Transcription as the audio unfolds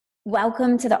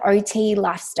Welcome to the OT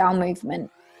lifestyle movement.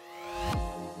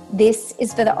 This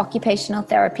is for the occupational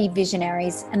therapy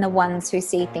visionaries and the ones who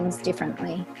see things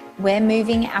differently. We're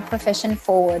moving our profession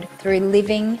forward through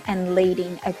living and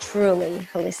leading a truly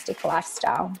holistic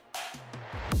lifestyle.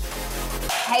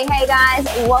 Hey guys,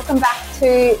 welcome back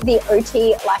to the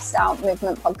OT Lifestyle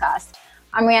Movement Podcast.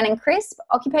 I'm Rhiannon Crisp,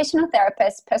 occupational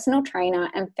therapist, personal trainer,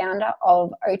 and founder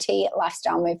of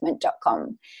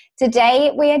OTLifestyleMovement.com.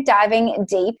 Today, we are diving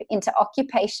deep into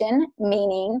occupation and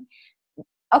meaning,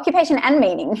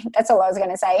 that's all I was going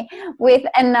to say, with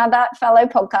another fellow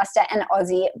podcaster and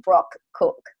Aussie, Brock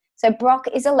Cook. So Brock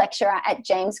is a lecturer at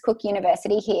James Cook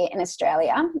University here in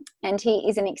Australia, and he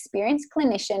is an experienced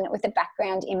clinician with a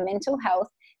background in mental health,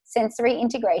 sensory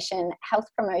integration, health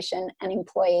promotion, and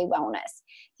employee wellness.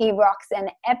 He rocks an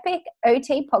epic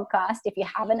OT podcast. If you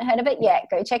haven't heard of it yet,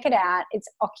 go check it out. It's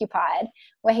Occupied,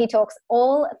 where he talks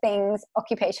all things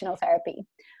occupational therapy.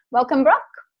 Welcome, Brock.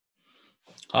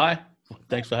 Hi,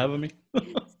 thanks for having me.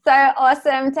 So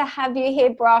awesome to have you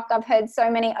here, Brock. I've heard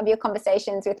so many of your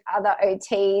conversations with other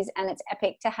OTs, and it's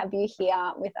epic to have you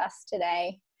here with us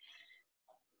today.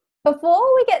 Before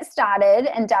we get started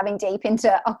and diving deep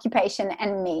into occupation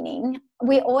and meaning,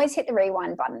 we always hit the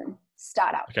rewind button,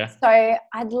 startup. Okay. So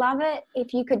I'd love it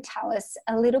if you could tell us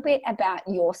a little bit about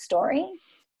your story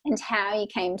and how you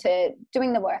came to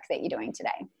doing the work that you're doing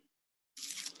today.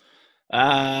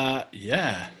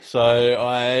 So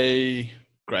I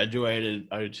graduated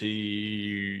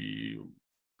OT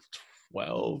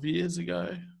 12 years ago,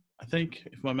 I think,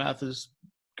 if my math is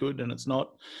good, and it's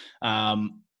not.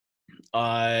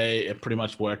 I pretty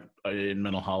much worked in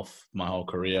mental health my whole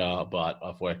career, but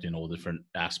I've worked in all different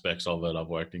aspects of it. I've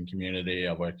worked in community,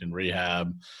 I've worked in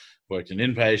rehab, worked in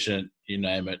inpatient, you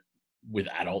name it, with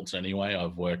adults anyway.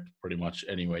 I've worked pretty much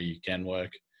anywhere you can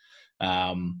work.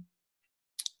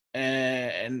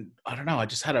 And I don't know, I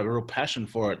just had a real passion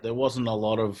for it. There wasn't a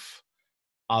lot of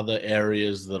other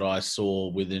areas that I saw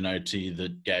within OT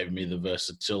that gave me the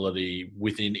versatility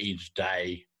within each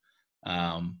day.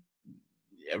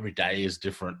 Every day is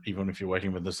different. Even if you're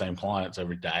working with the same clients,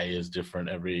 every day is different.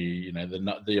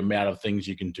 The amount of things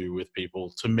you can do with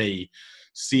people, to me,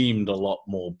 seemed a lot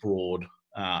more broad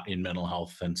in mental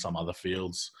health than some other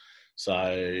fields.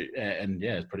 So,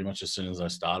 pretty much as soon as I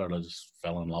started, I just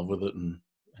fell in love with it and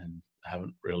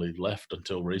haven't really left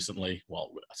until recently.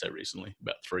 Well, I say recently,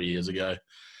 about 3 years ago.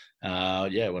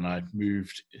 When I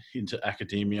moved into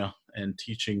academia and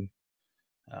teaching,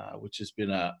 which has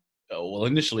been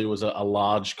initially it was a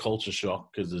large culture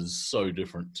shock because it's so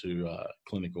different to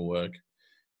clinical work,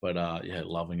 but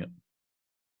loving it.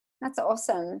 That's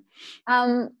awesome.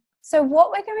 So what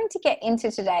we're going to get into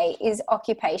today is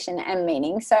occupation and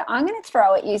meaning. So I'm going to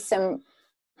throw at you some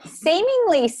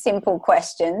seemingly simple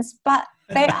questions, but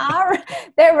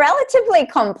they're relatively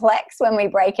complex when we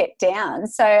break it down.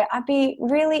 So I'd be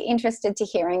really interested to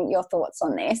hearing your thoughts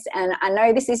on this. And I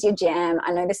know this is your jam.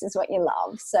 I know this is what you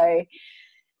love. So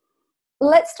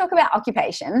let's talk about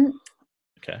occupation.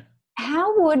 Okay.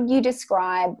 How would you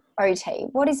describe OT?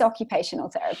 What is occupational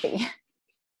therapy?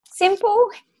 Simple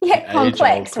yet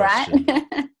complex, right?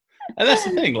 And that's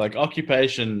the thing, like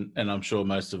occupation, and I'm sure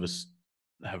most of us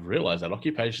have realized that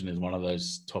occupation is one of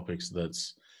those topics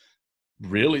that's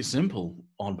really simple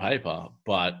on paper,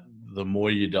 but the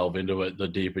more you delve into it, the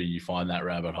deeper you find that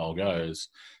rabbit hole goes.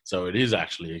 So it is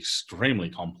actually extremely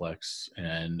complex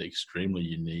and extremely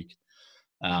unique.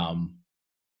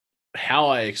 How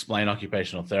I explain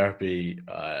occupational therapy,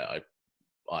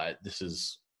 this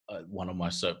is one of my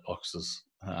soapboxes,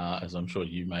 as I'm sure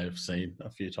you may have seen a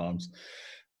few times.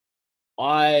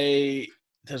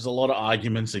 There's a lot of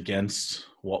arguments against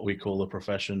what we call a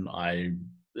profession. I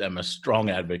am a strong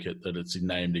advocate that it's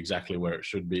named exactly where it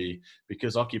should be,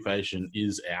 because occupation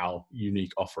is our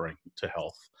unique offering to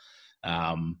health.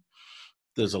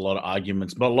 There's a lot of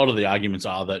arguments, but a lot of the arguments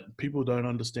are that people don't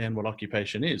understand what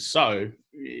occupation is. So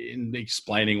in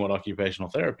explaining what occupational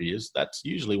therapy is, that's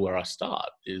usually where I start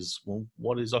is, well,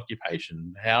 what is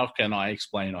occupation? How can I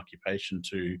explain occupation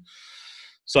to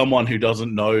someone who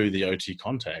doesn't know the OT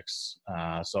context?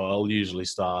 So I'll usually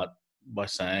start by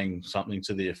saying something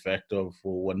to the effect of,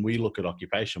 well, when we look at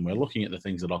occupation, we're looking at the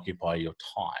things that occupy your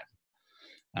time.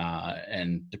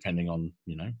 And depending on,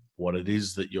 what it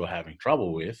is that you're having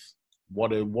trouble with,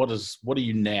 what are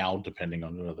you now, depending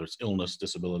on whether it's illness,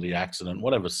 disability, accident,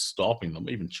 whatever's stopping them,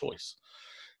 even choice.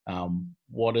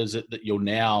 What is it that you're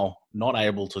now not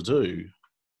able to do?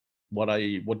 What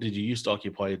did you used to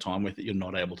occupy your time with that you're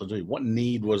not able to do? What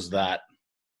need was that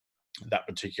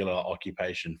particular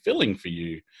occupation filling for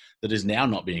you that is now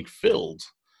not being filled?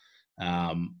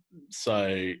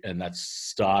 So, and that's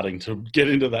starting to get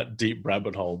into that deep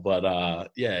rabbit hole. But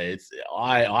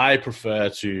I prefer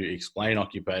to explain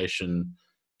occupation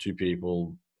to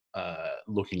people,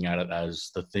 looking at it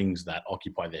as the things that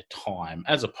occupy their time,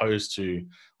 as opposed to,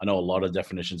 I know a lot of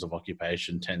definitions of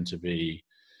occupation tend to be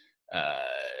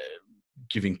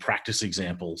giving practice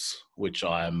examples, which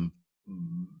I'm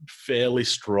fairly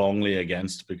strongly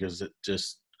against, because it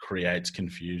just creates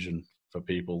confusion for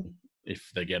people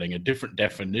if they're getting a different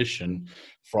definition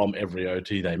from every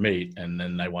OT they meet, and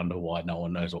then they wonder why no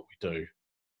one knows what we do.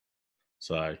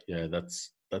 So yeah,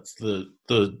 that's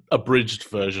the abridged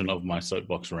version of my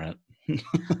soapbox rant.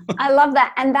 I love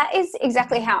that. And that is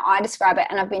exactly how I describe it.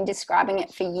 And I've been describing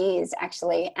it for years,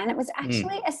 actually. And it was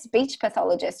actually a speech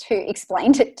pathologist who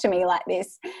explained it to me like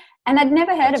this. And I'd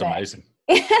never heard of it. That's amazing.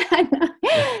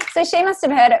 So she must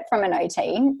have heard it from an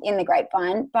OT in the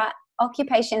grapevine. But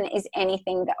occupation is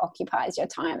anything that occupies your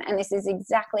time. And this is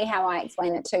exactly how I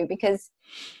explain it too, because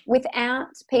without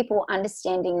people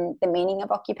understanding the meaning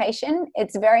of occupation,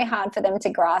 it's very hard for them to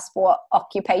grasp what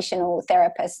occupational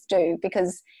therapists do,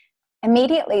 because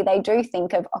immediately they do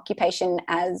think of occupation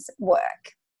as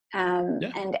work.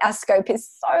 And our scope is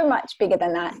so much bigger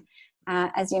than that,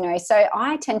 as you know. So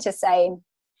I tend to say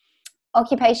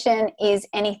occupation is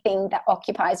anything that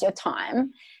occupies your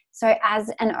time. So as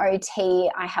an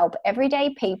OT, I help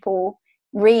everyday people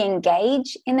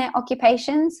re-engage in their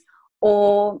occupations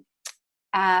or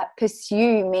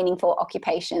pursue meaningful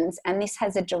occupations. And this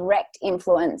has a direct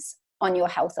influence on your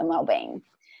health and well-being.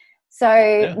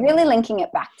 So really linking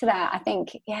it back to that, I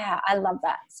think, I love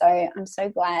that. So I'm so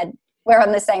glad we're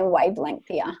on the same wavelength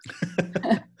here.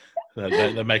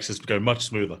 that makes us go much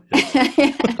smoother.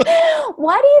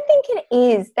 Why do you think it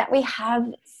is that we have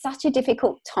such a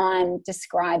difficult time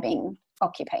describing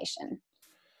occupation?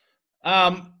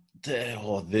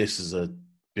 This is a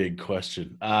big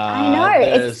question. I know,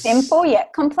 it's simple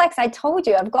yet complex. I told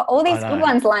you, I've got all these good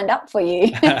ones lined up for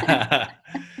you.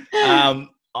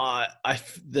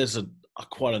 There's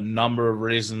quite a number of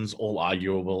reasons, all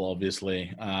arguable,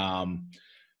 obviously.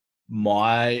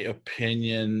 My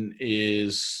opinion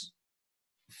is,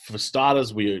 for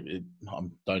starters, I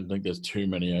don't think there's too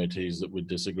many OTs that would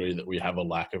disagree that we have a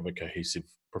lack of a cohesive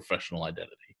professional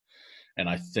identity. And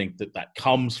I think that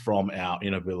comes from our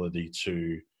inability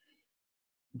to,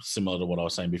 similar to what I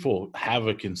was saying before, have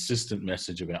a consistent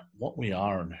message about what we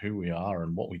are and who we are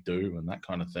and what we do and that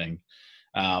kind of thing.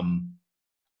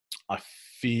 I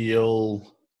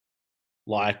feel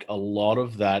like a lot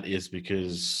of that is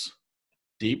because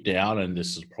deep down, and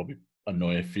this is probably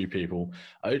annoy a few people,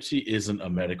 OT isn't a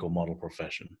medical model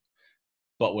profession,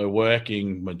 but we're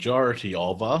working, majority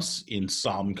of us, in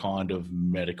some kind of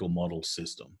medical model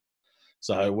system.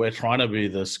 So we're trying to be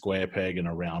the square peg in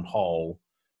a round hole.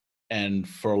 And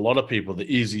for a lot of people,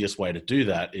 the easiest way to do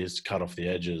that is cut off the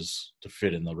edges to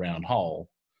fit in the round hole.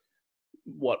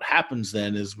 What happens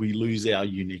then is we lose our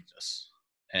uniqueness.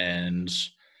 And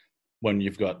when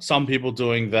you've got some people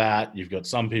doing that, you've got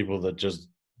some people that just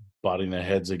butting their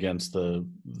heads against the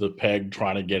peg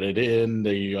trying to get it in.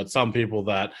 You got some people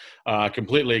that are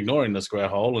completely ignoring the square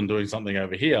hole and doing something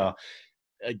over here.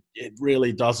 It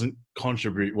really doesn't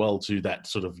contribute well to that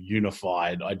sort of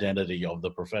unified identity of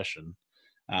the profession.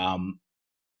 And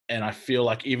I feel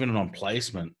like even on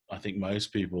placement, I think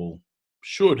most people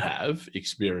should have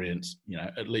experienced,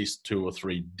 at least 2 or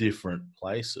 3 different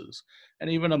places. And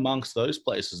even amongst those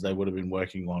places, they would have been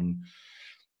working on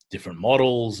different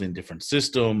models in different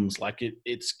systems. Like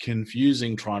it's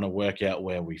confusing trying to work out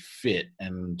where we fit.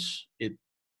 And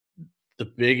the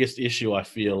biggest issue I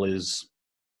feel is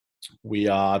we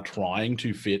are trying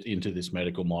to fit into this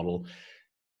medical model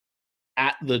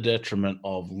at the detriment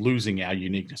of losing our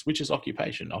uniqueness, which is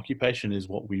occupation. Occupation is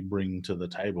what we bring to the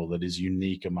table that is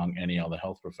unique among any other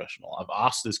health professional. I've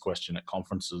asked this question at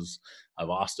conferences. I've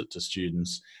asked it to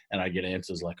students, and I get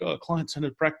answers like,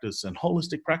 client-centered practice and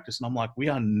holistic practice. And I'm like, we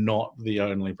are not the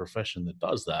only profession that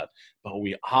does that, but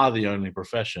we are the only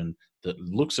profession that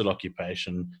looks at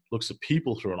occupation, looks at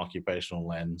people through an occupational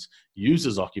lens,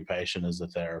 uses occupation as a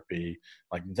therapy.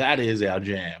 Like, that is our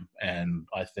jam. And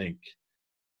I think,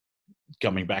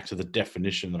 coming back to the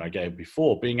definition that I gave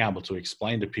before, being able to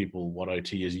explain to people what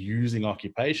OT is using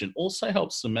occupation also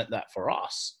helps cement that for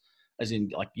us. As in,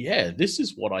 like, this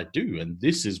is what I do, and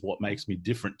this is what makes me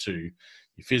different to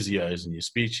your physios and your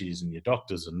speechies and your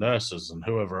doctors and nurses and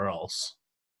whoever else.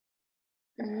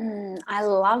 I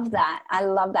love that.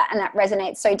 And that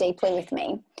resonates so deeply with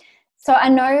me. So I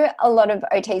know a lot of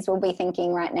OTs will be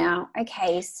thinking right now,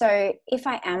 okay, so if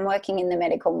I am working in the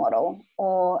medical model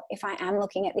or if I am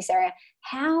looking at this area,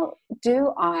 how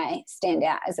do I stand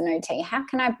out as an OT? How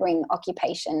can I bring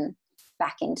occupation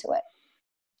back into it?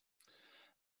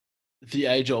 The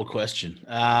age-old question,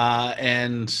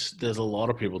 and there's a lot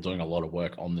of people doing a lot of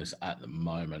work on this at the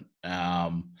moment.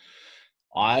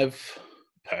 I've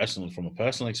personally, from a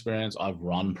personal experience, I've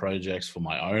run projects for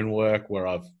my own work where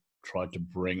I've tried to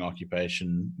bring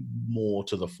occupation more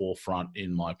to the forefront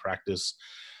in my practice.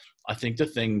 I think the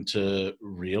thing to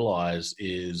realize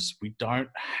is we don't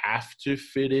have to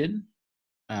fit in.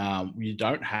 You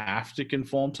don't have to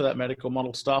conform to that medical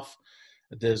model stuff.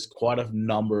 There's quite a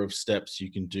number of steps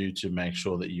you can do to make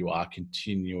sure that you are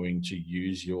continuing to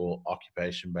use your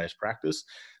occupation-based practice.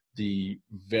 The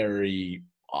very,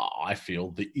 I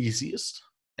feel, the easiest,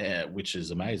 which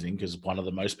is amazing because one of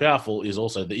the most powerful is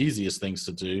also the easiest things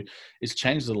to do, is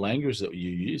change the language that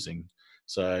you're using.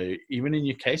 So even in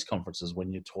your case conferences,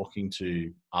 when you're talking to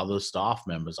other staff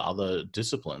members, other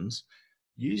disciplines,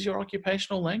 use your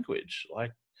occupational language.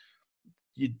 Like,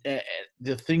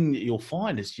 the thing that you'll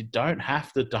find is you don't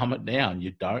have to dumb it down.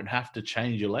 You don't have to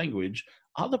change your language.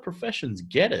 Other professions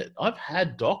get it. I've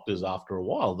had doctors after a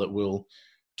while that will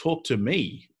talk to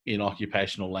me in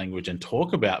occupational language and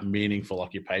talk about meaningful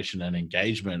occupation and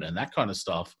engagement and that kind of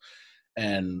stuff.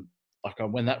 And like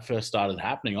when that first started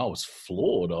happening, I was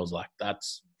floored. I was like,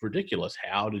 that's ridiculous.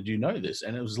 How did you know this?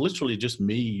 And it was literally just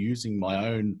me using my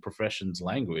own profession's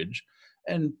language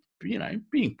and,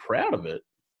 being proud of it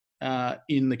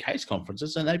in the case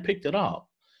conferences, and they picked it up.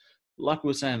 Like we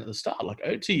were saying at the start, like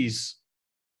OT's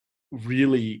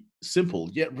really simple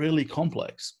yet really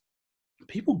complex.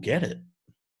 People get it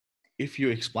if you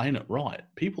explain it right.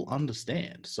 People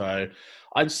understand. So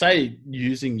I'd say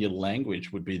using your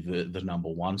language would be the number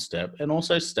one step, and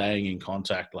also staying in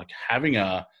contact, like having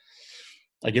a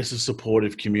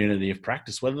supportive community of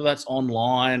practice, whether that's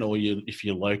online or if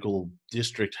your local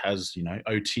district has,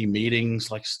 OT meetings,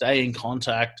 like stay in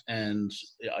contact and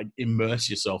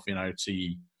immerse yourself in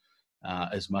OT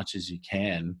as much as you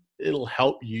can. It'll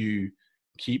help you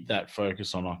keep that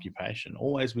focus on occupation.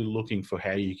 Always be looking for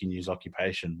how you can use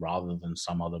occupation rather than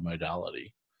some other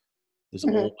modality. There's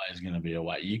always going to be a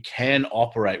way. You can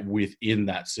operate within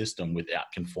that system without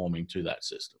conforming to that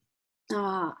system.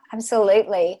 Oh,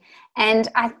 absolutely. And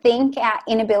I think our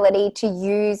inability to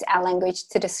use our language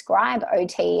to describe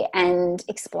OT and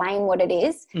explain what it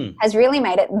is has really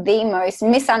made it the most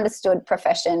misunderstood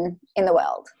profession in the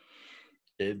world.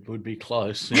 It would be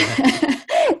close. Yeah.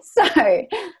 So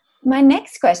my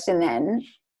next question then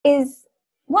is,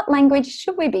 what language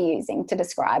should we be using to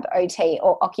describe OT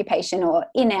or occupation, or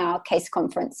in our case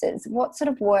conferences? What sort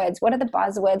of words? What are the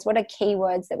buzzwords? What are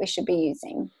keywords that we should be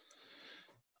using?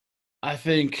 I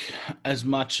think as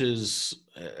much as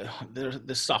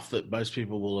there's stuff that most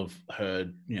people will have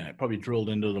heard, probably drilled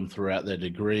into them throughout their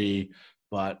degree,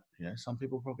 but some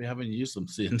people probably haven't used them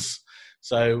since.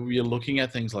 So you're looking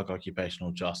at things like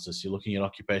occupational justice, you're looking at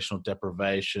occupational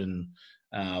deprivation,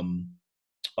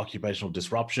 occupational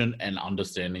disruption, and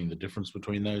understanding the difference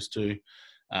between those two.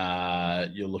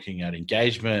 You're looking at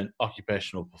engagement,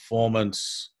 occupational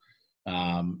performance,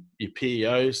 your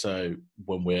PEO. So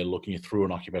when we're looking through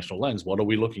an occupational lens, what are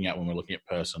we looking at when we're looking at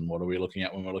person? What are we looking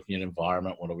at when we're looking at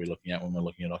environment? What are we looking at when we're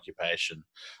looking at occupation?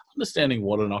 Understanding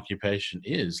what an occupation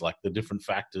is, like the different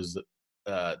factors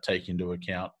that take into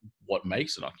account what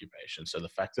makes an occupation. So the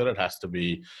fact that it has to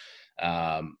be,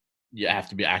 you have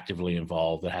to be actively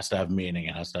involved. It has to have meaning.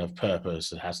 It has to have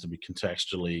purpose. It has to be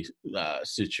contextually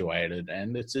situated,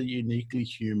 and it's a uniquely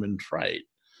human trait.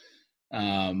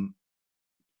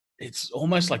 It's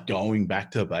almost like going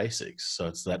back to basics. So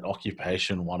it's that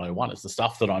occupation 101. It's the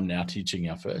stuff that I'm now teaching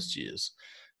our first years.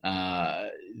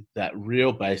 That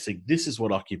real basic, this is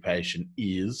what occupation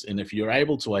is. And if you're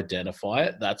able to identify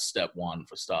it, that's step one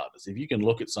for starters. If you can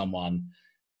look at someone,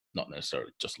 not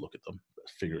necessarily just look at them,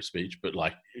 figure of speech, but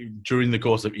like during the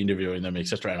course of interviewing them,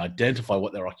 etc., and identify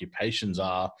what their occupations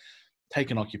are,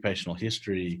 take an occupational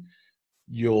history,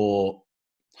 you're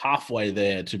halfway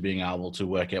there to being able to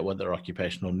work out what their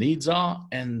occupational needs are.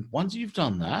 And once you've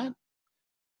done that,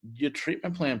 your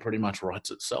treatment plan pretty much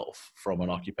writes itself from an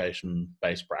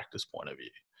occupation-based practice point of view.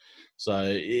 So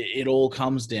it all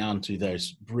comes down to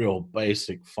those real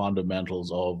basic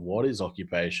fundamentals of what is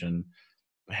occupation,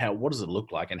 what does it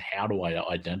look like, and how do I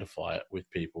identify it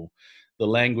with people. The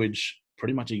language,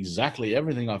 pretty much exactly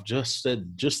everything I've just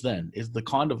said just then, is the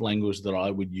kind of language that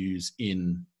I would use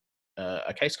in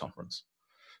a case conference.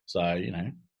 So,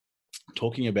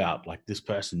 talking about like this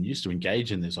person used to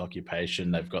engage in this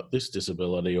occupation, they've got this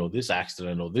disability or this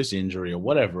accident or this injury or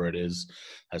whatever it is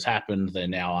has happened, they're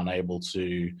now unable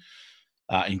to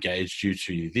engage due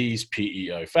to these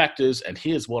PEO factors, and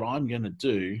here's what I'm going to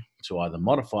do to either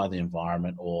modify the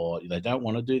environment, or they don't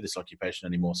want to do this occupation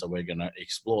anymore, so we're going to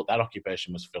explore that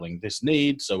occupation was filling this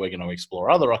need, so we're going to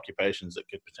explore other occupations that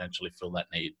could potentially fill that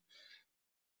need.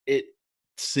 It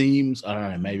seems, I don't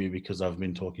know, maybe because I've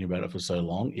been talking about it for so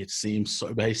long, it seems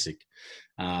so basic.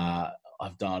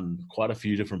 I've done quite a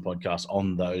few different podcasts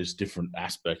on those different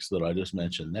aspects that I just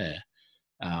mentioned there.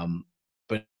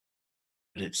 But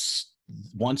it's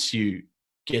once you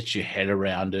get your head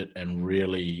around it and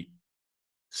really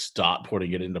start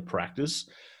putting it into practice,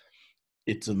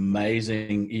 it's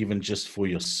amazing, even just for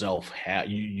yourself, how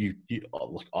you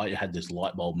like, I had this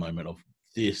light bulb moment of,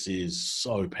 this is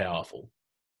so powerful.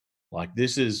 Like,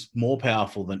 this is more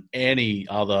powerful than any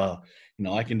other,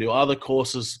 I can do other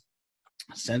courses,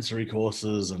 sensory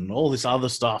courses and all this other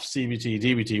stuff, CBT,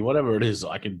 DBT, whatever it is,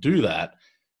 I can do that.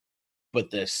 But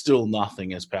there's still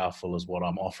nothing as powerful as what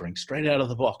I'm offering straight out of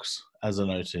the box as an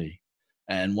OT.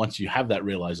 And once you have that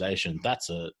realization, that's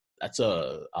a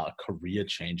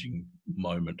career-changing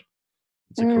moment.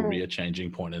 It's a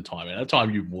career-changing point in time, and a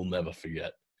time you will never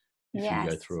forget if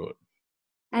you go through it.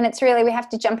 And it's really, we have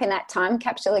to jump in that time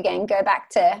capsule again, go back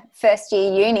to first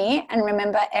year uni and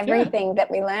remember everything that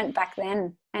we learned back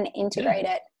then and integrate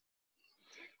it.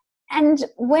 And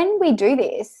when we do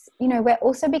this, we're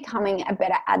also becoming a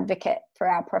better advocate for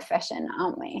our profession,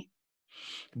 aren't we?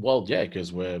 Well, yeah,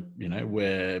 because we're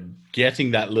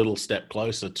getting that little step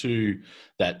closer to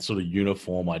that sort of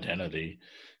uniform identity.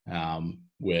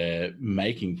 We're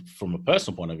making, from a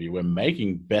personal point of view, we're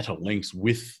making better links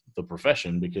with the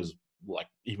profession, because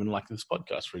even like this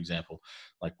podcast, for example,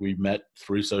 like we met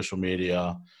through social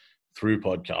media, through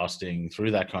podcasting,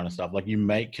 through that kind of stuff. Like, you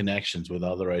make connections with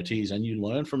other OTs and you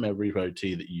learn from every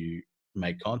OT that you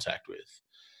make contact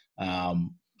with.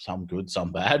 Some good,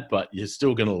 some bad, but you're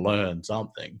still going to learn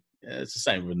something. It's the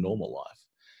same with normal life.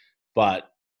 But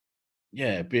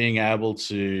yeah, being able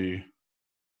to,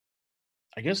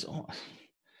 I guess,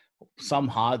 some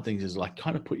hard things is like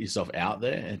kind of put yourself out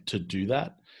there and to do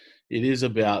that. It is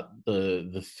about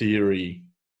the theory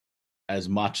as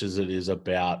much as it is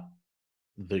about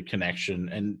the connection.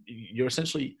 And you're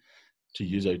essentially, to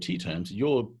use OT terms,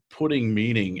 you're putting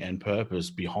meaning and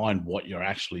purpose behind what you're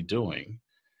actually doing.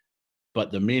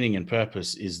 But the meaning and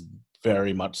purpose is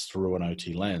very much through an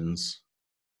OT lens,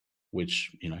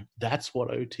 which, that's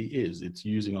what OT is. It's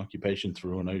using occupation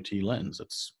through an OT lens.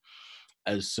 It's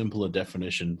as simple a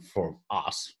definition for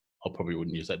us. I probably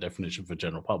wouldn't use that definition for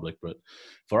general public, but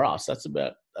for us, that's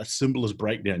about as simple as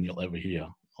breakdown you'll ever hear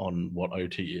on what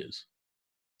OT is.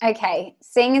 Okay,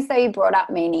 seeing as though you brought up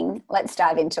meaning, let's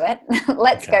dive into it.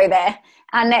 Let's go there.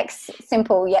 Our next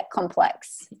simple yet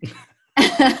complex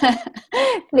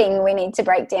thing we need to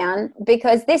break down,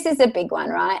 because this is a big one,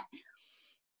 right?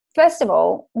 First of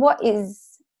all, what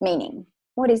is meaning?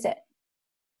 What is it?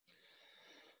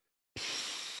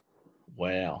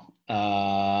 Wow.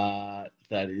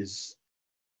 That is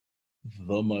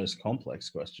the most complex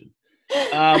question.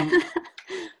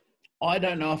 I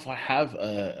don't know if I have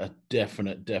a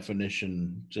definite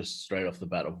definition just straight off the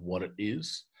bat of what it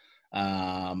is.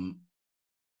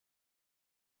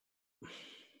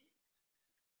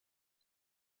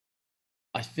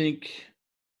 I think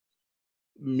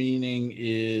meaning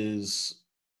is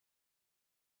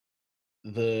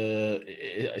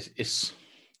this is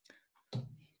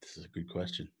a good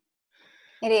question.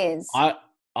 It is.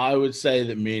 I would say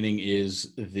that meaning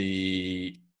is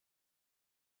the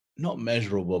not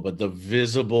measurable, but the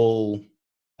visible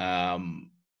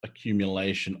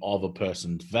accumulation of a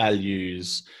person's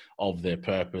values, of their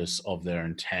purpose, of their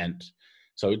intent.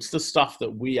 So it's the stuff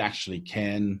that we actually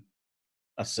can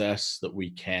assess, that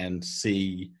we can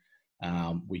see,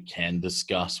 we can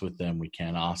discuss with them, we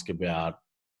can ask about,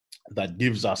 that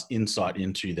gives us insight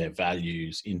into their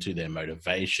values, into their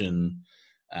motivation.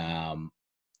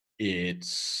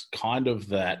 It's kind of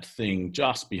that thing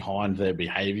just behind their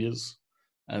behaviors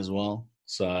as well.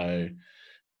 So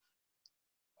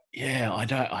yeah,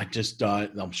 I just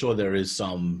don't, I'm sure there is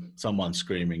someone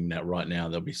screaming that right now.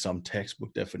 There'll be some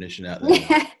textbook definition out there.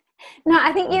 Yeah. No,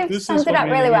 I think you've summed it up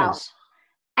really well.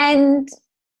 And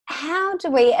how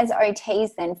do we as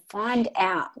OTs then find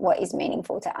out what is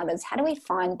meaningful to others? How do we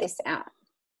find this out?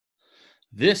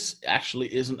 This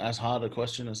actually isn't as hard a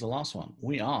question as the last one.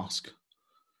 We ask.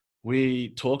 We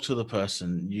talk to the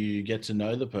person. You get to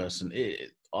know the person.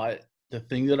 The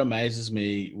thing that amazes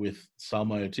me with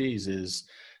some OTs is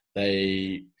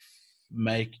they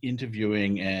make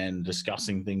interviewing and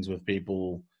discussing things with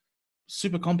people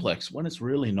super complex when it's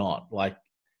really not. Like,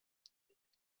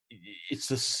 it's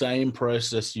the same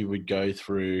process you would go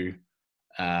through,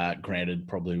 granted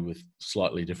probably with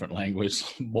slightly different language,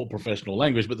 more professional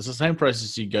language, but it's the same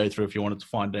process you go through if you wanted to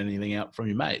find anything out from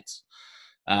your mates.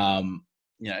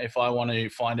 If I want to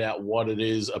find out what it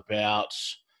is about,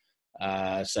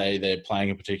 say they're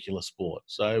playing a particular sport.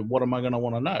 So what am I going to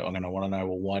want to know? I'm going to want to know,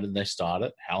 well, why did they start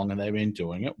it? How long have they been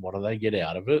doing it? What do they get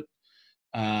out of it?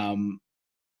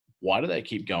 Why do they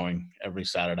keep going every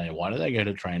Saturday? Why do they go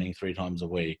to training 3 times a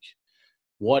week?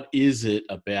 What is it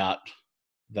about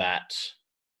that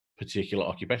particular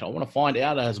occupation? I want to find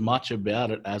out as much about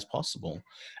it as possible.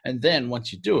 And then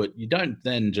once you do it, you don't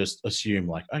then just assume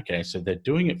like, okay, so they're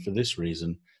doing it for this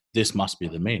reason, this must be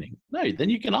the meaning. No, then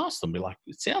you can ask them, be like,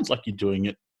 it sounds like you're doing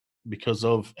it because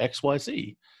of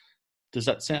XYZ. Does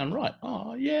that sound right?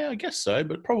 Oh, yeah, I guess so,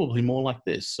 but probably more like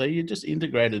this. So you just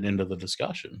integrate it into the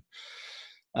discussion.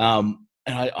 And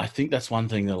I think that's one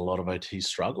thing that a lot of OTs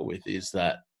struggle with, is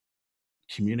that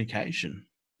communication.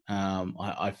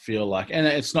 I feel like, and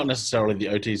it's not necessarily the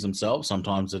OTs themselves.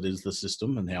 Sometimes it is the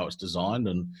system and how it's designed.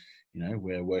 And,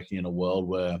 we're working in a world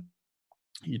where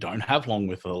you don't have long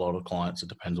with a lot of clients. It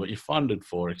depends what you're funded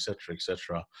for, et cetera, et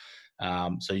cetera.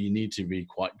 So you need to be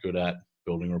quite good at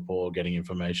building rapport, getting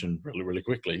information really, really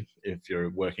quickly if you're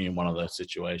working in one of those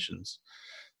situations.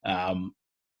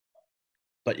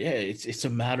 But yeah, it's a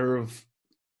matter of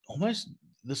almost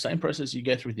the same process you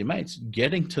go through with your mates,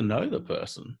 getting to know the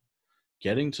person,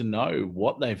 getting to know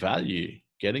what they value,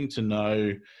 getting to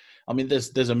know, I mean,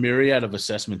 there's a myriad of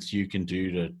assessments you can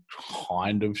do to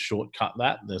kind of shortcut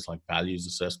that. There's like values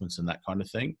assessments and that kind of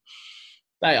thing.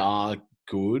 They are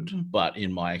good, but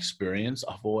in my experience,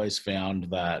 I've always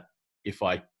found that if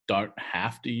I don't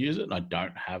have to use it and I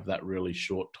don't have that really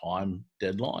short time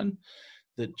deadline,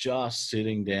 that just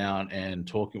sitting down and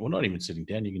talking, well, not even sitting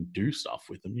down, you can do stuff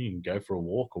with them. You can go for a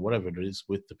walk or whatever it is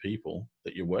with the people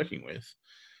that you're working with.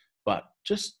 But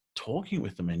just talking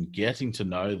with them and getting to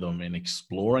know them and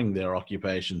exploring their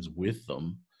occupations with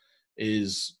them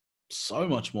is so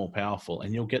much more powerful.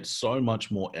 And you'll get so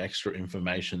much more extra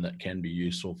information that can be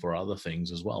useful for other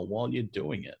things as well while you're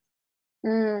doing it.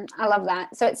 I love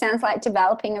that. So it sounds like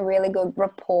developing a really good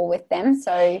rapport with them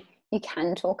so you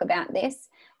can talk about this.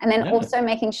 And then also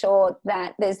making sure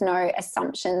that there's no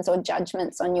assumptions or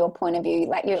judgments on your point of view,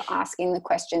 like you're asking the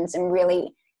questions and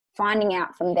really finding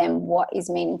out from them what is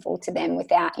meaningful to them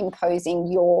without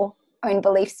imposing your own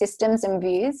belief systems and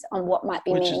views on what might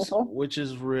be meaningful. Which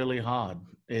is really hard.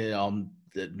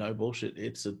 No bullshit.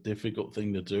 It's a difficult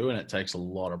thing to do, and it takes a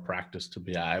lot of practice to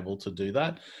be able to do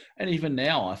that. And even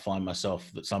now I find myself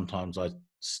that sometimes I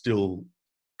still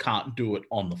can't do it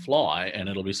on the fly, and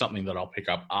it'll be something that I'll pick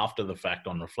up after the fact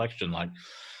on reflection, like,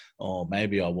 oh,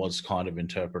 maybe I was kind of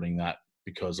interpreting that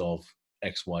because of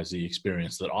XYZ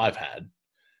experience that I've had.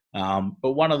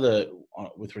 But one of the,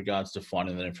 with regards to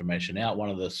finding that information out,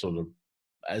 one of the sort of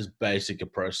as basic a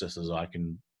processes I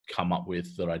can come up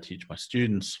with that I teach my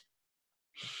students,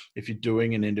 if you're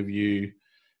doing an interview,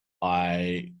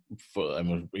 I'm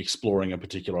exploring a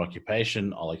particular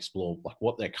occupation, I'll explore like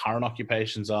what their current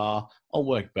occupations are. I'll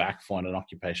work back, find an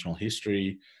occupational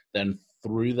history. Then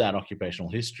through that occupational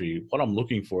history, what I'm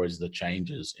looking for is the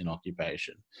changes in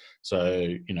occupation.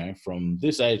 So, from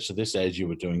this age to this age, you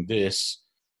were doing this,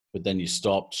 but then you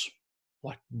stopped.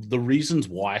 Like, the reasons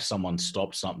why someone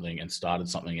stopped something and started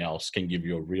something else can give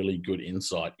you a really good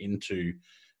insight into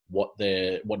what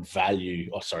need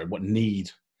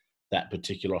that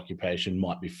particular occupation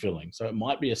might be filling. So it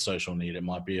might be a social need, it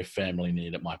might be a family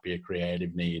need, it might be a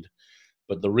creative need,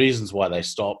 but the reasons why they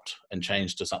stopped and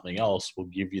changed to something else will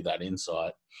give you that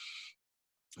insight.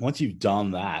 Once you've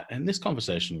done that, and this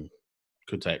conversation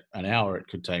could take an hour, it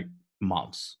could take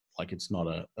months, like it's not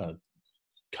a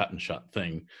cut and shut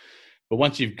thing. But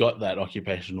once you've got that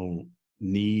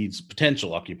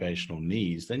potential occupational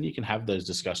needs, then you can have those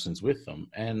discussions with them.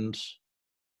 And,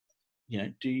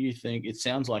 do you think, it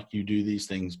sounds like you do these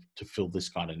things to fill this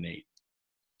kind of need.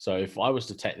 So if I was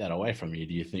to take that away from you,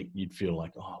 do you think you'd feel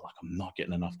like, oh, like I'm not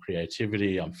getting enough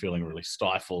creativity, I'm feeling really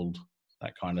stifled,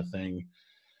 that kind of thing?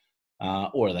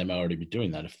 Or they may already be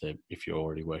doing that if you're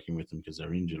already working with them because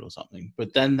they're injured or something.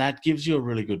 But then that gives you a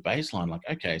really good baseline. Like,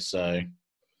 okay, so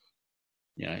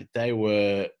they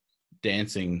were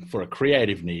dancing for a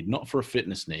creative need, not for a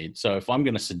fitness need. So if I'm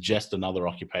going to suggest another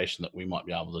occupation that we might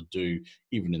be able to do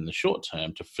even in the short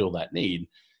term to fill that need,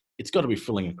 it's got to be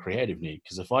filling a creative need.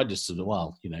 Because if I just said,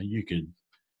 well, you could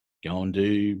go and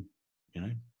do,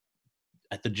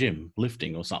 at the gym,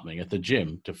 lifting or something at the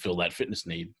gym to fill that fitness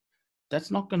need, that's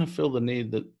not going to fill the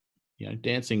need that,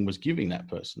 dancing was giving that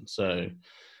person. So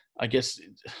I guess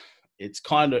it's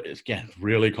kind of, again,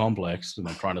 really complex, and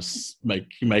I'm trying to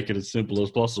make it as simple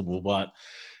as possible, but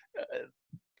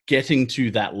getting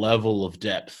to that level of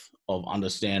depth of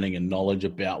understanding and knowledge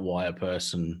about why a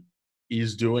person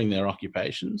is doing their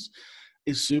occupations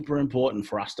is super important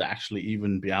for us to actually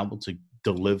even be able to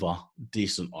deliver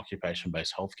decent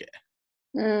occupation-based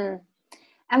healthcare.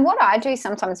 And what I do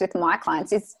sometimes with my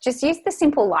clients is just use the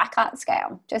simple Likert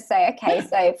scale. Just say, okay,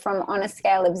 so from on a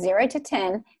scale of 0 to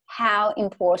 10, how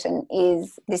important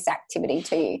is this activity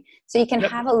to you? So you can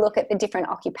have a look at the different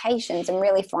occupations and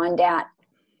really find out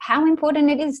how important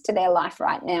it is to their life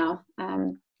right now.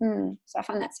 So I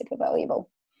find that super valuable.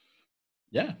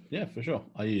 Yeah, for sure.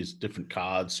 I use different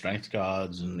cards, strength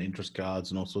cards and interest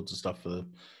cards and all sorts of stuff for the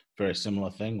very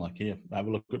similar thing. Like, here, have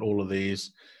a look at all of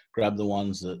these, grab the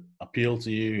ones that appeal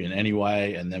to you in any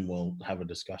way, and then we'll have a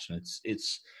discussion.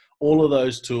 It's all of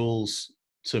those tools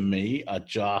to me are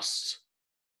just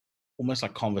almost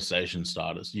like conversation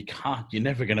starters. You're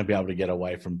never going to be able to get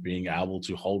away from being able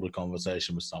to hold a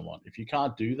conversation with someone. If you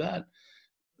can't do that,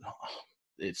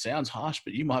 it sounds harsh,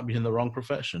 but you might be in the wrong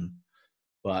profession.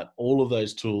 But all of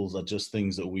those tools are just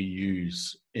things that we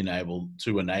use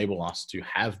to enable us to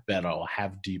have better or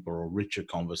have deeper or richer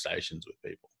conversations with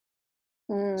people.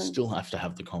 Still have to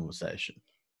have the conversation.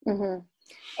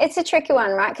 It's a tricky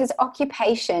one, right? Because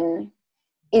occupation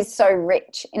is so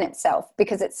rich in itself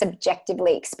because it's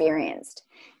subjectively experienced.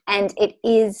 And it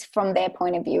is from their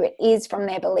point of view. It is from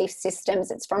their belief systems.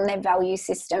 It's from their value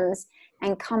systems.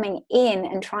 And coming in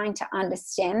and trying to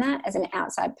understand that as an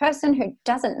outside person who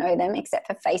doesn't know them except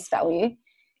for face value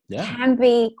can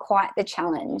be quite the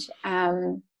challenge.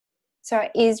 So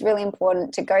it is really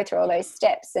important to go through all those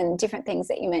steps and different things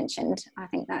that you mentioned. I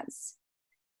think that's,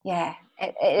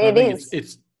 it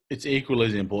is. It's equally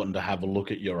as important to have a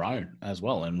look at your own as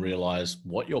well and realize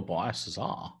what your biases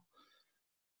are.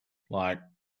 Like,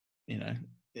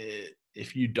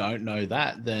 if you don't know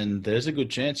that, then there's a good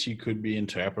chance you could be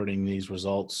interpreting these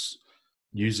results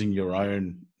using your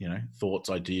own, thoughts,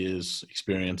 ideas,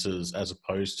 experiences, as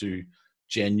opposed to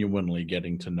genuinely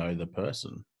getting to know the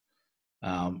person.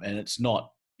 And it's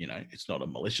not, it's not a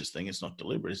malicious thing. It's not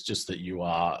deliberate. It's just that you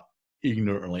are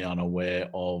ignorantly unaware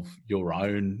of your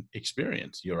own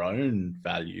experience, your own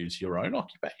values, your own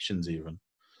occupations even.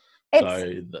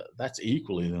 So that's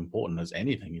equally as important as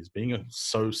anything, is being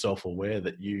so self-aware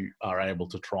that you are able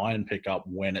to try and pick up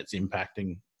when it's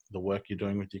impacting the work you're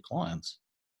doing with your clients.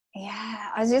 Yeah,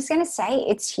 I was just going to say,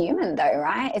 it's human though,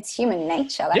 right? It's human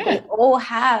nature. Like we all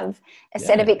have a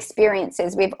set of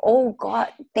experiences. We've all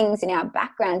got things in our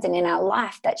backgrounds and in our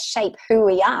life that shape who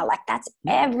we are. Like that's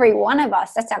every one of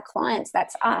us. That's our clients.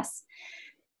 That's us.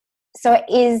 So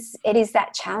it is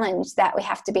that challenge that we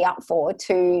have to be up for,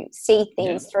 to see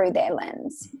things through their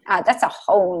lens. That's a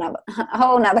whole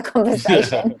nother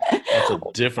conversation. That's a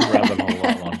different rabbit hole,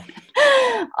 that one.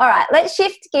 All right, let's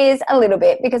shift gears a little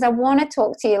bit, because I want to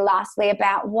talk to you lastly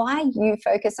about why you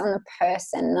focus on the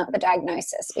person, not the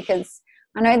diagnosis, because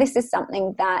I know this is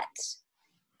something that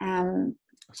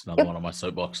that's another one of my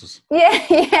soapboxes.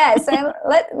 Yeah. So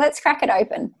let's crack it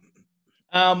open.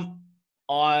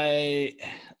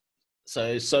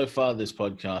 So far this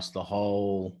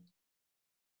podcast,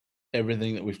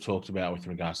 everything that we've talked about with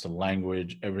regards to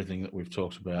language, everything that we've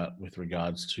talked about with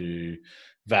regards to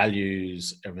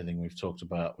values, everything we've talked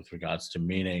about with regards to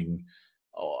meaning,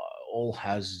 all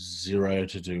has zero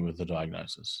to do with the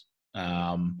diagnosis.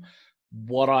 How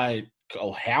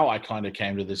I kind of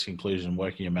came to this conclusion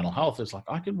working in mental health is like,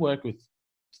 I could work with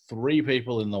 3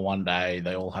 people in the one day.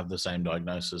 They all have the same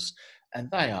diagnosis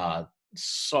and they are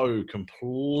so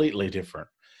completely different.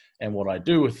 And what I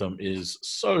do with them is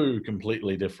so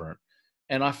completely different.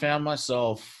 And I found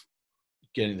myself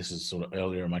this is sort of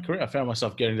earlier in my career, I found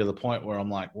myself getting to the point where I'm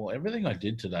like, well, everything I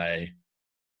did today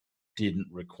didn't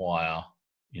require,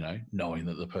 knowing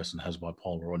that the person has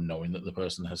bipolar or knowing that the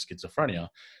person has schizophrenia,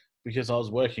 because I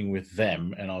was working with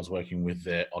them and I was working with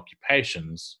their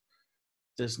occupations.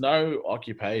 There's no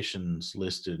occupations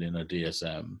listed in a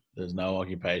DSM. There's no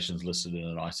occupations listed in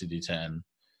an ICD-10.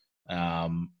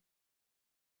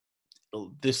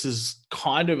 This is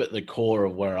kind of at the core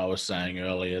of where I was saying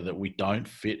earlier that we don't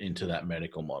fit into that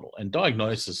medical model. And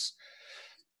diagnosis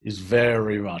is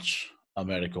very much a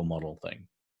medical model thing.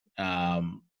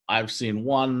 I've seen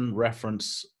one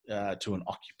reference to an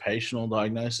occupational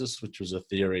diagnosis, which was a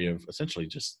theory of essentially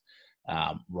just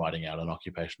writing out an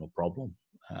occupational problem.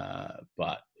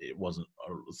 But it wasn't,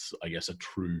 I guess, a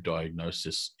true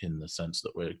diagnosis in the sense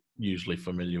that we're usually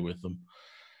familiar with them.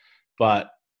 But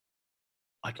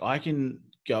like, I can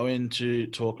go into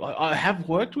talk, I have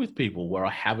worked with people where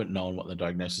I haven't known what the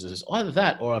diagnosis is. Either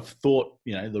that, or I've thought,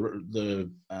 the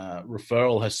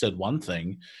referral has said one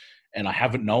thing, and I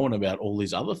haven't known about all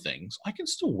these other things. I can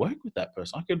still work with that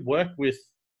person. I could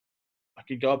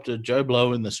go up to Joe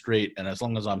Blow in the street, and as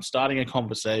long as I'm starting a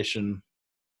conversation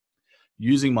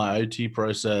using my OT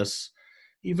process,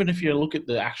 even if you look at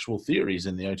the actual theories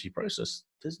in the OT process,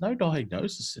 there's no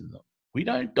diagnosis in them. We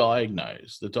don't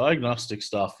diagnose. The diagnostic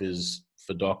stuff is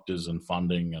for doctors and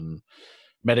funding and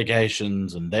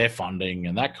medications and their funding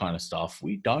and that kind of stuff.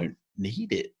 We don't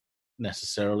need it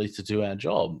necessarily to do our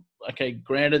job. Okay,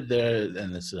 granted,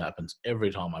 and this happens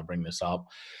every time I bring this up,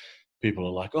 people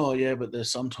are like, oh yeah, but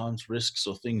there's sometimes risks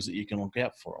or things that you can look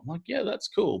out for. I'm like, yeah, that's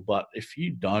cool. But if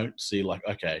you don't see, like,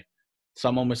 okay,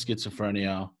 someone with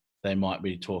schizophrenia, they might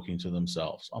be talking to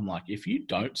themselves. I'm like, if you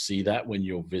don't see that when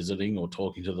you're visiting or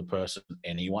talking to the person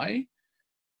anyway,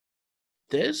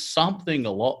 there's something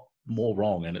a lot more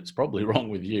wrong, and it's probably wrong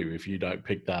with you if you don't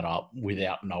pick that up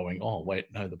without knowing, oh wait,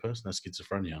 no, the person has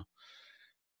schizophrenia.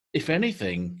 If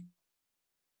anything,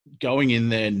 going in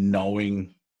there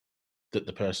knowing that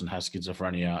the person has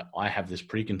schizophrenia, I have this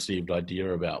preconceived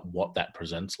idea about what that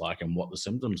presents like and what the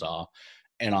symptoms are,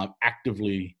 and I'm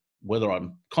actively, whether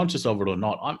I'm conscious of it or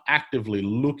not, I'm actively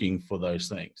looking for those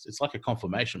things. It's like a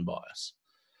confirmation bias.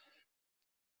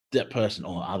 That person,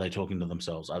 or are they talking to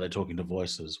themselves? Are they talking to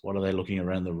voices? What are they looking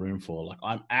around the room for? Like,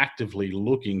 I'm actively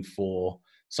looking for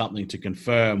something to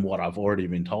confirm what I've already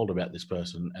been told about this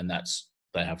person, and that's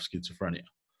they have schizophrenia.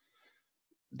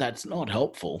 That's not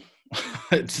helpful.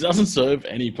 It doesn't serve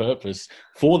any purpose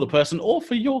for the person or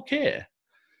for your care.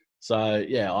 So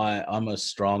yeah, I'm a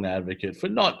strong advocate for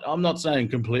I'm not saying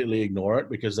completely ignore it,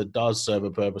 because it does serve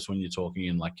a purpose when you're talking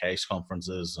in like case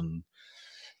conferences and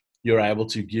you're able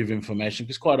to give information,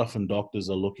 because quite often doctors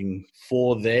are looking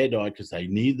for because they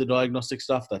need the diagnostic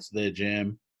stuff. That's their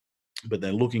jam, but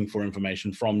they're looking for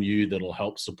information from you that'll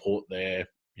help support their,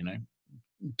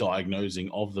 diagnosing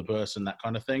of the person, that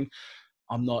kind of thing.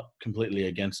 I'm not completely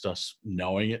against us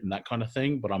knowing it and that kind of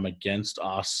thing, but I'm against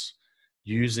us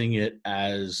using it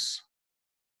as,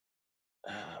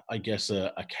 I guess,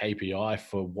 a KPI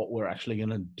for what we're actually going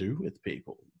to do with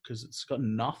people, because it's got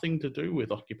nothing to do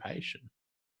with occupation.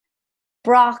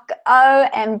 Brock,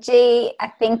 OMG, I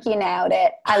think you nailed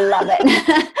it. I love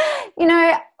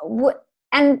it.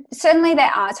 And certainly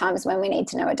there are times when we need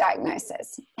to know a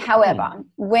diagnosis. However,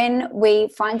 when we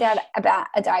find out about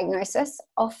a diagnosis,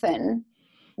 often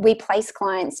we place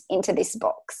clients into this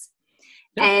box.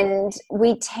 Yep. And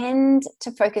we tend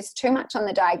to focus too much on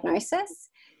the diagnosis.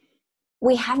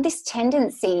 We have this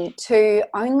tendency to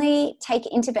only take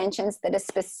interventions that are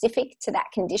specific to that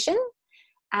condition,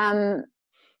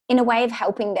 in a way of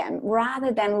helping them,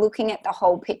 rather than looking at the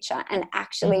whole picture and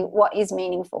actually what is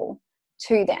meaningful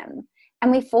to them. And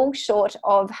we fall short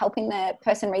of helping the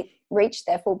person reach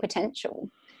their full potential.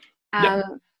 Yep.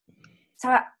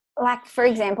 So, like, for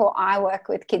example, I work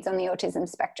with kids on the autism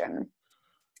spectrum.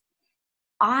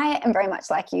 I am very much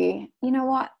like you. You know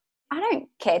what? I don't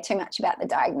care too much about the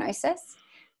diagnosis.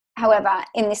 However,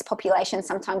 in this population,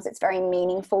 sometimes it's very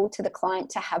meaningful to the client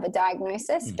to have a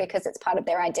diagnosis because it's part of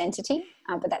their identity,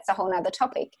 but that's a whole nother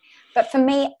topic. But for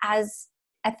me, as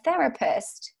a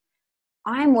therapist,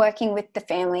 I'm working with the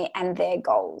family and their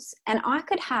goals. And I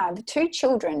could have two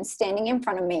children standing in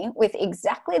front of me with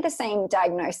exactly the same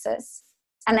diagnosis,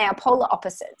 and they are polar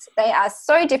opposites. They are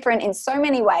so different in so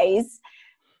many ways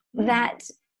that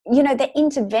the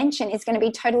intervention is going to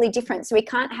be totally different. So we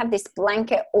can't have this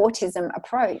blanket autism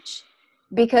approach,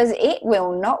 because it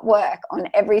will not work on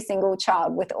every single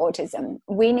child with autism.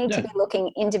 We need to be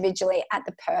looking individually at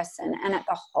the person and at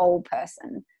the whole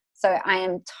person. So I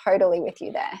am totally with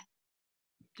you there.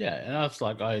 Yeah, and that's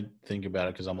like, I think about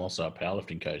it because I'm also a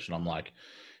powerlifting coach, and I'm like,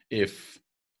 if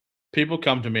people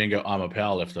come to me and go, I'm a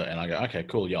powerlifter, and I go, okay,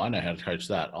 cool, yeah, I know how to coach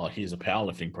that. Oh, here's a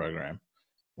powerlifting program.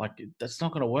 Like, that's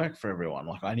not going to work for everyone.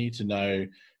 Like, I need to know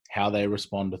how they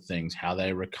respond to things, how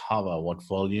they recover, what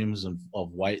volumes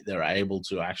of weight they're able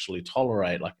to actually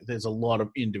tolerate. Like, there's a lot of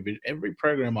every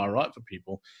program I write for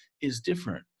people is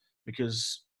different,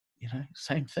 because,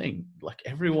 same thing. Like,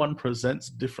 everyone presents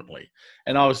differently.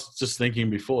 And I was just thinking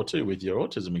before too, with your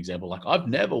autism example, like, I've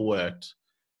never worked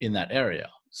in that area.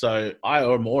 So I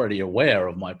am already aware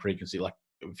of my preconceived, like,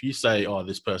 if you say, oh,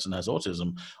 this person has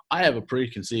autism, I have a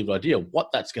preconceived idea what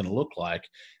that's going to look like.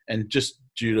 And just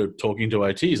due to talking to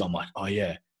OTs, I'm like, oh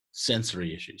yeah,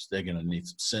 sensory issues. They're going to need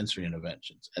some sensory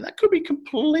interventions. And that could be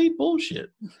complete bullshit.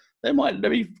 They might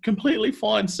be completely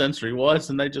fine sensory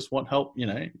wise, and they just want help,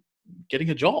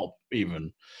 getting a job,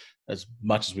 even, as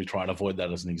much as we try and avoid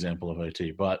that as an example of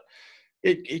OT. But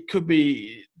it could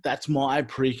be that's my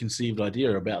preconceived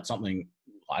idea about something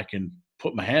I can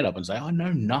put my hand up and say, I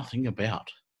know nothing about.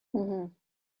 Mm-hmm.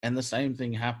 And the same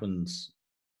thing happens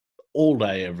all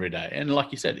day, every day. And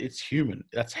like you said, it's human.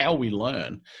 That's how we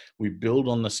learn. We build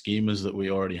on the schemas that we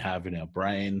already have in our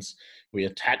brains. We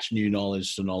attach new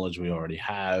knowledge to knowledge we already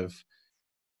have.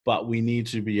 But we need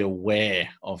to be aware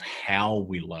of how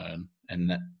we learn,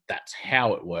 and that's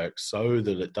how it works, so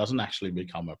that it doesn't actually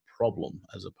become a problem,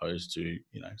 as opposed to,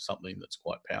 something that's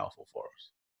quite powerful for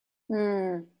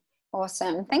us.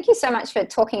 Awesome. Thank you so much for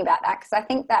talking about that, because I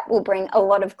think that will bring a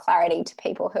lot of clarity to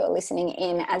people who are listening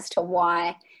in as to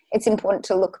why it's important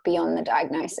to look beyond the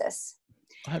diagnosis.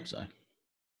 I hope so.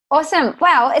 Awesome.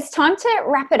 Well, it's time to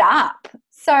wrap it up.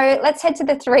 So let's head to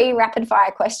the 3 rapid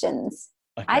fire questions.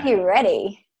 Okay. Are you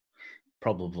ready?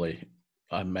 Probably.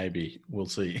 Maybe. We'll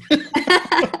see.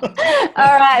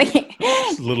 All right.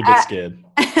 Just a little bit scared.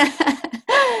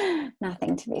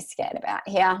 Nothing to be scared about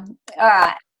here. All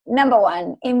right. Number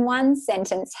 1, in one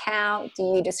sentence, how do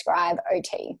you describe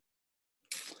OT?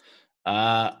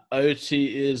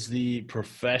 OT is the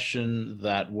profession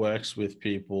that works with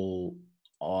people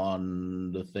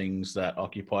on the things that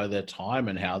occupy their time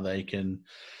and how they can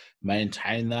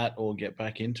maintain that or get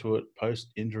back into it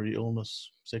post-injury,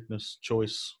 illness, sickness,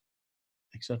 choice,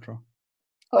 etc.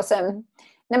 Awesome.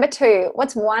 Number 2,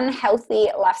 what's one healthy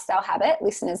lifestyle habit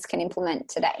listeners can implement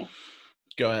today?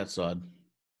 Go outside.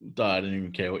 I don't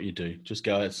even care what you do. Just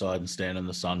go outside and stand in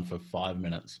the sun for 5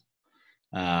 minutes.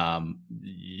 That's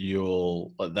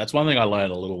one thing I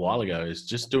learned a little while ago, is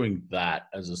just doing that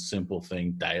as a simple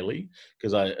thing daily.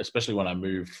 Because especially when I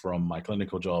moved from my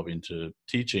clinical job into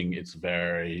teaching, it's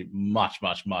very much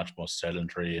more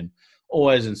sedentary and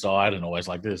always inside and always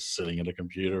like this, sitting at a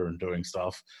computer and doing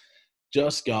stuff.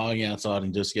 Just going outside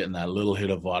and just getting that little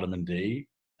hit of vitamin D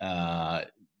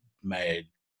made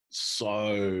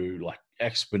so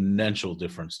exponential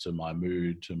difference to my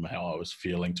mood, to how I was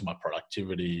feeling, to my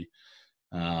productivity.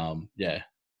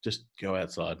 Just go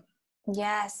outside.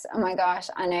 Yes. Oh my gosh.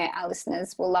 I know our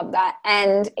listeners will love that.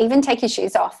 And even take your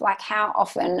shoes off. How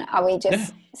often are we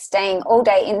just staying all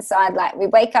day inside? We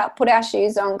wake up, put our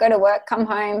shoes on, go to work, come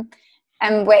home,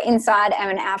 and we're inside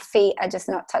and our feet are just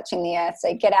not touching the earth.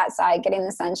 So get outside, get in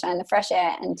the sunshine, the fresh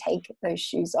air, and take those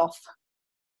shoes off.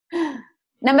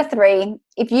 Number 3,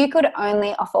 if you could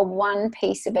only offer one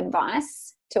piece of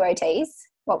advice to OTs,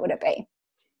 what would it be?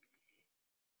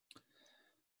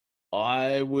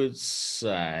 I would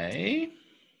say,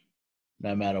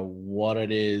 no matter what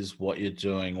it is, what you're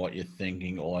doing, what you're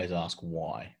thinking, always ask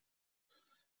why.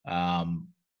 And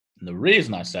the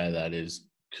reason I say that is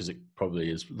because it probably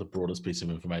is the broadest piece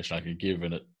of information I could give,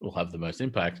 and it will have the most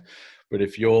impact. But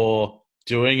if you're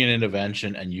doing an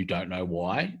intervention and you don't know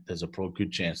why, there's a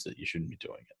good chance that you shouldn't be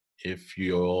doing it. If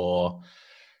you're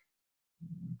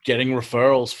getting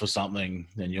referrals for something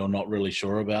and you're not really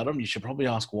sure about them, you should probably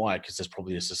ask why, because there's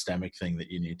probably a systemic thing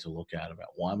that you need to look at about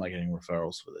why am I getting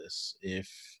referrals for this. If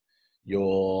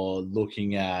you're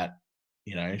looking at,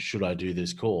 should I do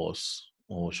this course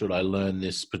or should I learn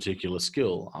this particular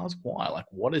skill, ask why.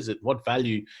 What is it? What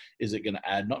value is it going to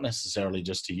add? Not necessarily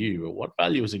just to you, but what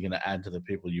value is it going to add to the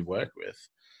people you work with?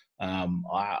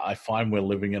 I find we're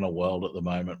living in a world at the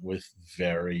moment with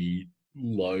very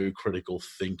low critical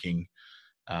thinking.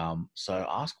 So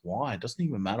ask why. It doesn't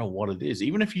even matter what it is.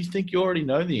 Even if you think you already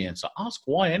know the answer, ask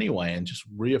why anyway, and just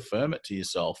reaffirm it to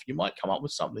yourself. You might come up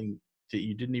with something that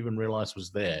you didn't even realize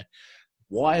was there.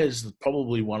 Why is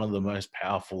probably one of the most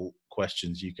powerful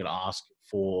questions you can ask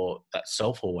for that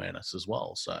self-awareness as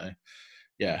well. So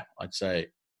yeah, I'd say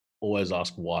always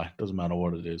ask why. Doesn't matter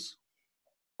what it is.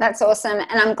 That's awesome.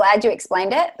 And I'm glad you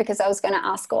explained it, because I was going to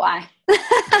ask why.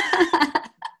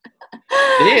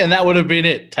 Yeah, and that would have been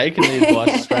it. Taking the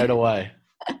advice straight away.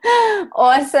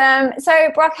 Awesome. So,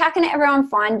 Brock, how can everyone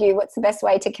find you? What's the best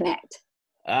way to connect?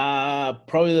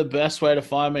 Probably the best way to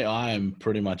find me, I am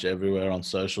pretty much everywhere on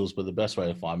socials, but the best way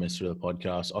to find me is through the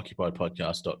podcast,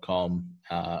 occupiedpodcast.com.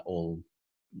 All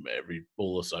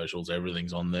the socials,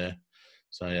 everything's on there.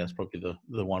 So yeah, it's probably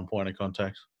the one point of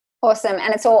contact. Awesome.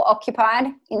 And it's all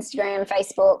Occupied, Instagram,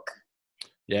 Facebook.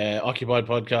 Yeah, Occupied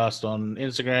Podcast on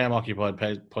Instagram, Occupied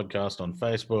Podcast on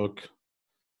Facebook,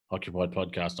 Occupied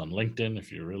Podcast on LinkedIn,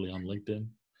 if you're really on LinkedIn.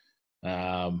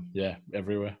 Yeah,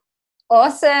 everywhere.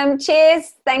 Awesome.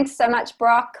 Cheers. Thanks so much,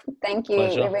 Brock. Thank you.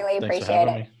 Pleasure. We really Thanks appreciate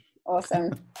it. me.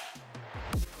 Awesome.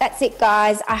 That's it,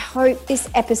 guys. I hope this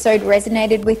episode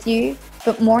resonated with you,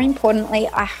 but more importantly,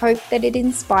 I hope that it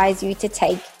inspires you to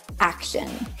take action.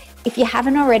 If you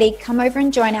haven't already, come over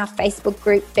and join our Facebook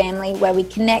group family where we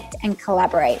connect and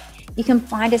collaborate. You can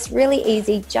find us really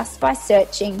easy just by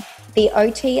searching the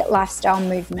OT lifestyle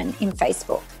movement in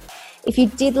Facebook. If you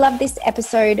did love this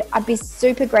episode, I'd be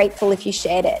super grateful if you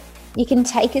shared it. You can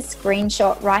take a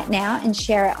screenshot right now and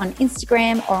share it on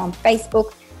Instagram or on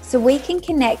Facebook so we can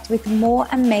connect with more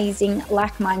amazing,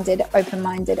 like-minded,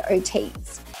 open-minded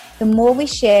OTs. The more we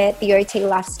share the OT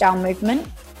lifestyle movement,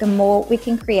 the more we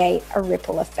can create a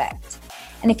ripple effect.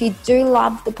 And if you do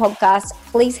love the podcast,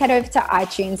 please head over to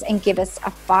iTunes and give us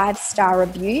a 5-star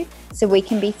review so we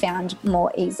can be found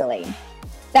more easily.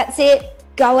 That's it.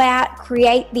 Go out,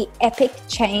 create the epic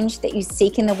change that you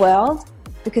seek in the world,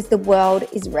 because the world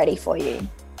is ready for you.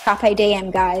 Carpe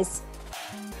diem, guys.